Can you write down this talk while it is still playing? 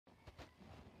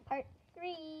part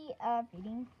 3 of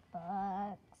reading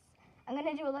books. I'm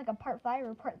gonna do like a part 5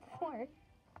 or part 4.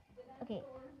 Okay,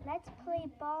 let's play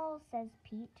ball, says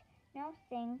Pete. No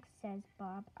thanks, says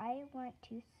Bob. I want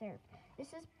to surf. This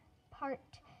is part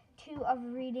 2 of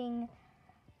reading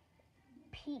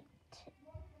Pete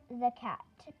the cat.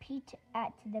 Pete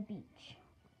at the beach.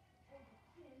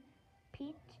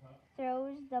 Pete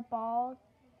throws the ball.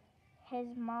 His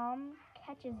mom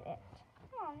catches it.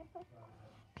 Oh,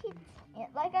 Pete,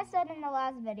 like I said in the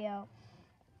last video,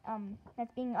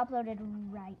 that's being uploaded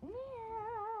right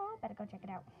now. Better go check it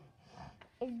out.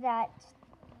 Is that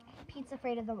Pete's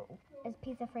afraid of the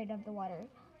water?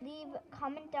 Leave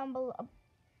comment down below.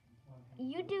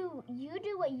 You do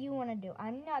what you want to do.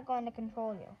 I'm not going to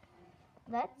control you.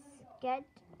 Let's get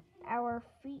our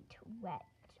feet wet,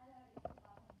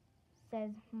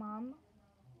 says Mom.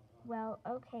 Well,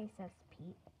 okay, says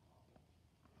Pete.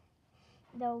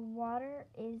 The water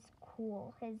is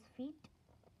cool. His feet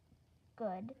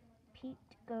good. Pete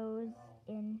goes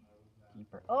in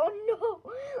deeper. Oh no!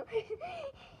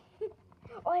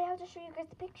 Oh, I have to show you guys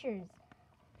the pictures.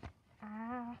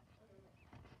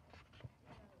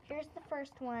 Here's the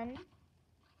first one.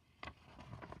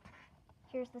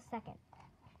 Here's the second.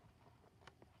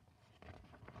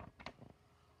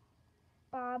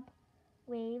 Bob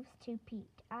waves to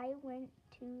Pete. I went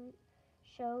to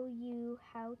show you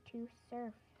how to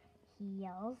surf, he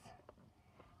yells.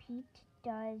 Pete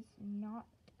does not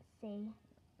say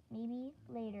maybe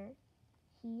later.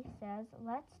 He says,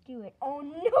 let's do it. Oh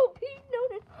no, Pete, no.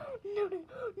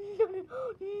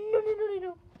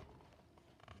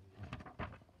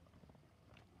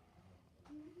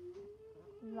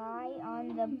 Lie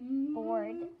on the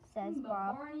board, says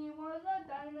Bob.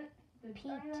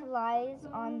 Pete lies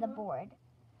on the board.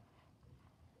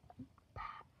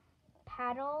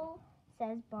 Paddle,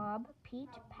 says Bob. Pete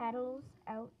paddles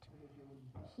out.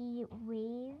 He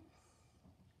waits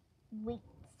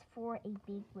for a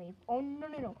big wave. Oh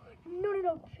no,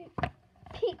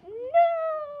 Pete,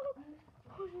 no!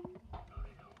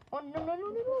 Oh no.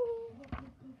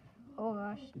 Oh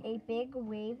gosh, a big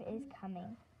wave is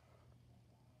coming.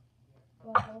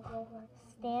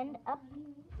 Stand up,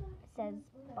 says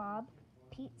Bob.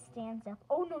 Pete stands up.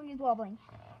 Oh no, he's wobbling.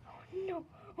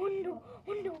 Oh no.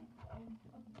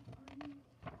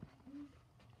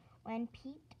 When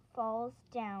Pete falls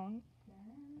down,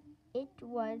 it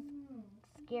was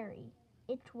scary.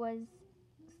 It was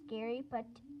scary, but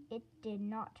it did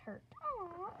not hurt.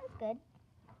 Aw, that's good.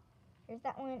 Here's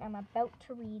that one. I'm about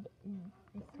to read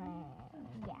this one.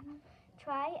 Yeah.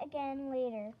 Try again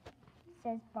later,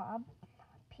 says Bob.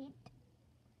 Pete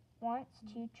wants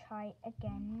to try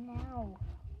again now.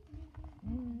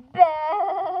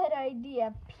 Bad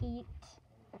idea, Pete.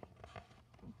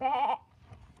 Bad.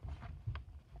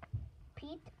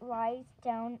 Pete lies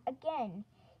down again.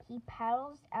 He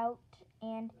paddles out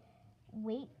and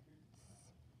waits.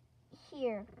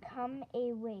 Here comes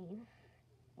a wave.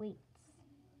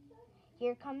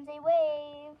 Here comes a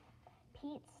wave.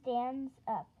 Pete stands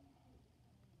up.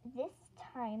 This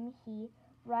time he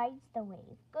rides the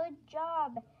wave. Good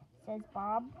job, says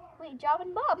Bob. Wait, Job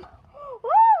and Bob. Woo!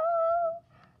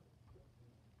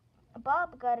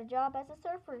 Bob got a job as a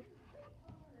surfer.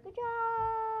 Good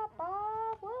job,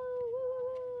 Bob. Woo!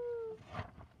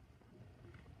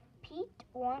 Pete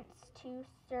wants to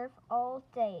surf all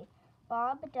day.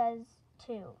 Bob does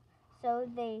too. So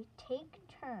they take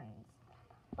turns.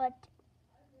 But,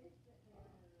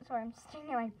 sorry, I'm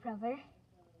staring at my brother.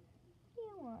 What do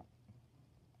you want?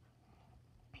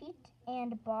 Pete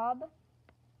and Bob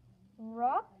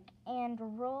rock and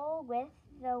roll with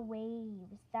the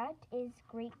waves. That is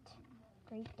great day.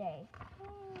 Great day.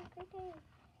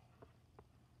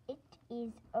 It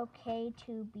is okay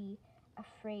to be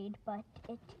afraid, but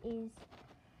it is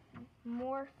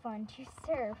more fun to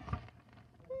surf.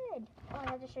 Good. Oh,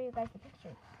 I have to show you guys the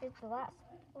picture. Here's the last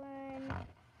one.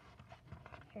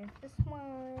 Here's this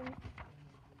one.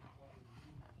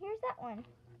 Here's that one.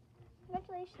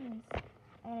 Congratulations.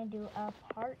 I'm going to do a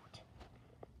part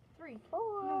 3. 4.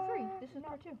 No, 3. This is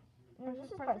part 2. No, this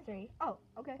is part 3. Oh,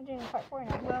 okay. I'm doing part 4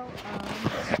 now. Well,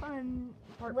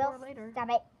 part 4 later. Stop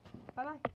it. Bye-bye.